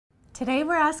Today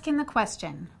we're asking the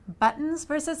question, buttons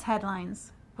versus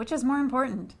headlines, which is more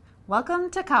important? Welcome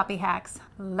to Copy Hacks.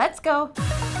 Let's go!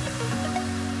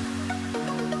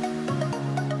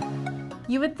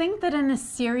 You would think that in a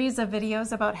series of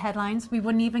videos about headlines, we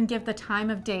wouldn't even give the time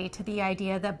of day to the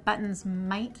idea that buttons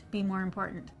might be more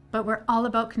important. But we're all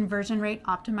about conversion rate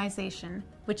optimization,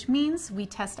 which means we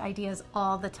test ideas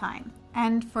all the time.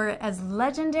 And for as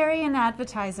legendary an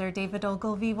advertiser David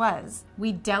Ogilvy was,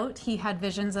 we doubt he had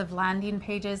visions of landing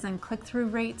pages and click-through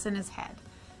rates in his head.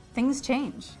 Things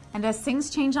change. And as things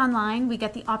change online, we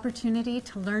get the opportunity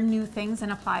to learn new things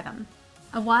and apply them.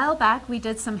 A while back, we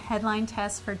did some headline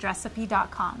tests for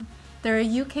Dressipy.com. They're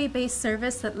a UK-based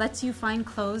service that lets you find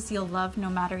clothes you'll love no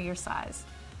matter your size.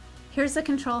 Here's the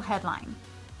control headline.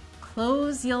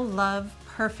 Clothes you'll love,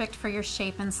 perfect for your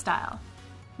shape and style.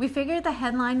 We figured the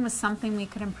headline was something we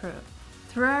could improve.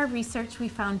 Through our research, we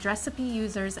found Dressipy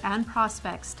users and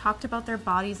prospects talked about their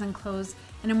bodies and clothes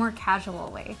in a more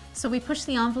casual way. So we pushed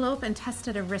the envelope and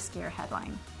tested a riskier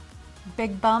headline.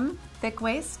 Big bum, thick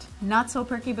waist, not so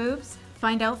perky boobs.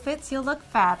 Find outfits you'll look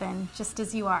fab in, just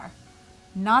as you are.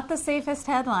 Not the safest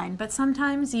headline, but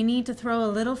sometimes you need to throw a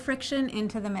little friction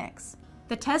into the mix.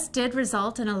 The test did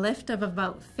result in a lift of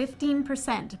about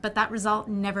 15%, but that result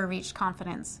never reached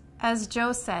confidence. As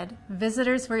Joe said,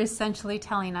 visitors were essentially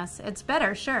telling us, it's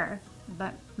better, sure,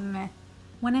 but meh.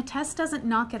 When a test doesn't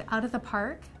knock it out of the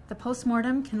park, the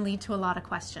postmortem can lead to a lot of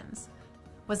questions.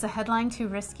 Was the headline too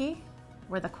risky?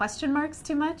 Were the question marks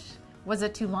too much? Was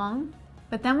it too long?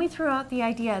 But then we threw out the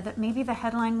idea that maybe the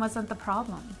headline wasn't the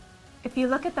problem. If you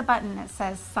look at the button, it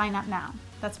says sign up now.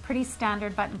 That's pretty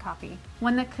standard button copy,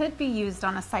 one that could be used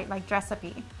on a site like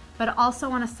Dressipy, but also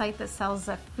on a site that sells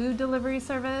a food delivery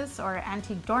service or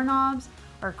antique doorknobs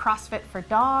or CrossFit for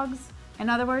dogs. In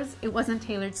other words, it wasn't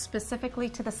tailored specifically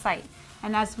to the site.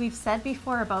 And as we've said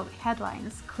before about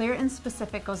headlines, clear and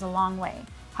specific goes a long way.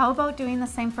 How about doing the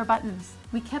same for buttons?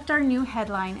 We kept our new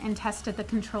headline and tested the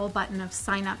control button of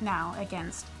sign up now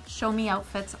against show me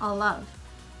outfits I'll love.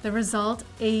 The result,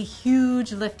 a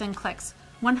huge lift in clicks,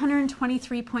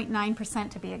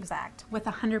 123.9% to be exact, with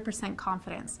 100%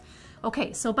 confidence.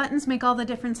 Okay, so buttons make all the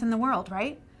difference in the world,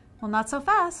 right? Well, not so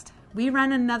fast. We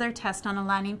ran another test on a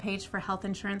landing page for health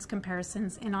insurance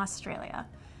comparisons in Australia.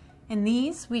 In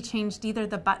these, we changed either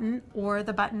the button or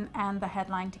the button and the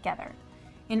headline together.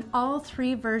 In all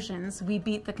three versions, we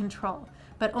beat the control,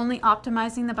 but only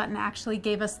optimizing the button actually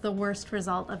gave us the worst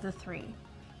result of the three.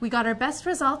 We got our best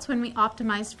results when we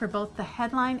optimized for both the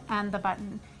headline and the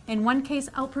button, in one case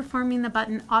outperforming the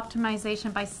button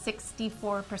optimization by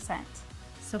 64%.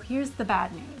 So here's the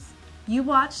bad news. You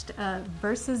watched a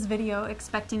versus video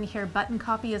expecting to hear button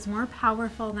copy is more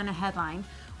powerful than a headline,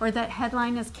 or that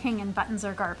headline is king and buttons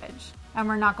are garbage. And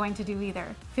we're not going to do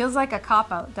either. Feels like a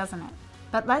cop-out, doesn't it?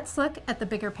 But let's look at the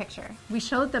bigger picture. We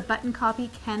showed that button copy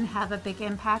can have a big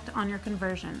impact on your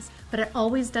conversions, but it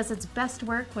always does its best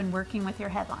work when working with your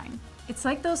headline. It's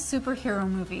like those superhero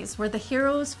movies where the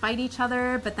heroes fight each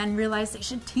other but then realize they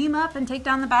should team up and take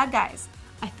down the bad guys.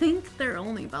 I think there are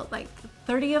only about like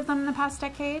 30 of them in the past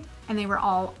decade, and they were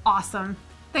all awesome.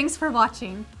 Thanks for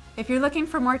watching. If you're looking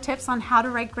for more tips on how to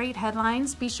write great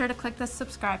headlines, be sure to click the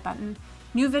subscribe button.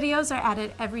 New videos are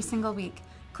added every single week.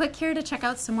 Click here to check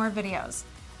out some more videos.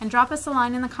 And drop us a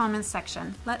line in the comments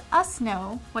section. Let us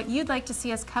know what you'd like to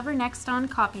see us cover next on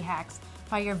Copy Hacks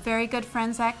by your very good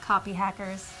friends at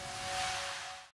Copyhackers.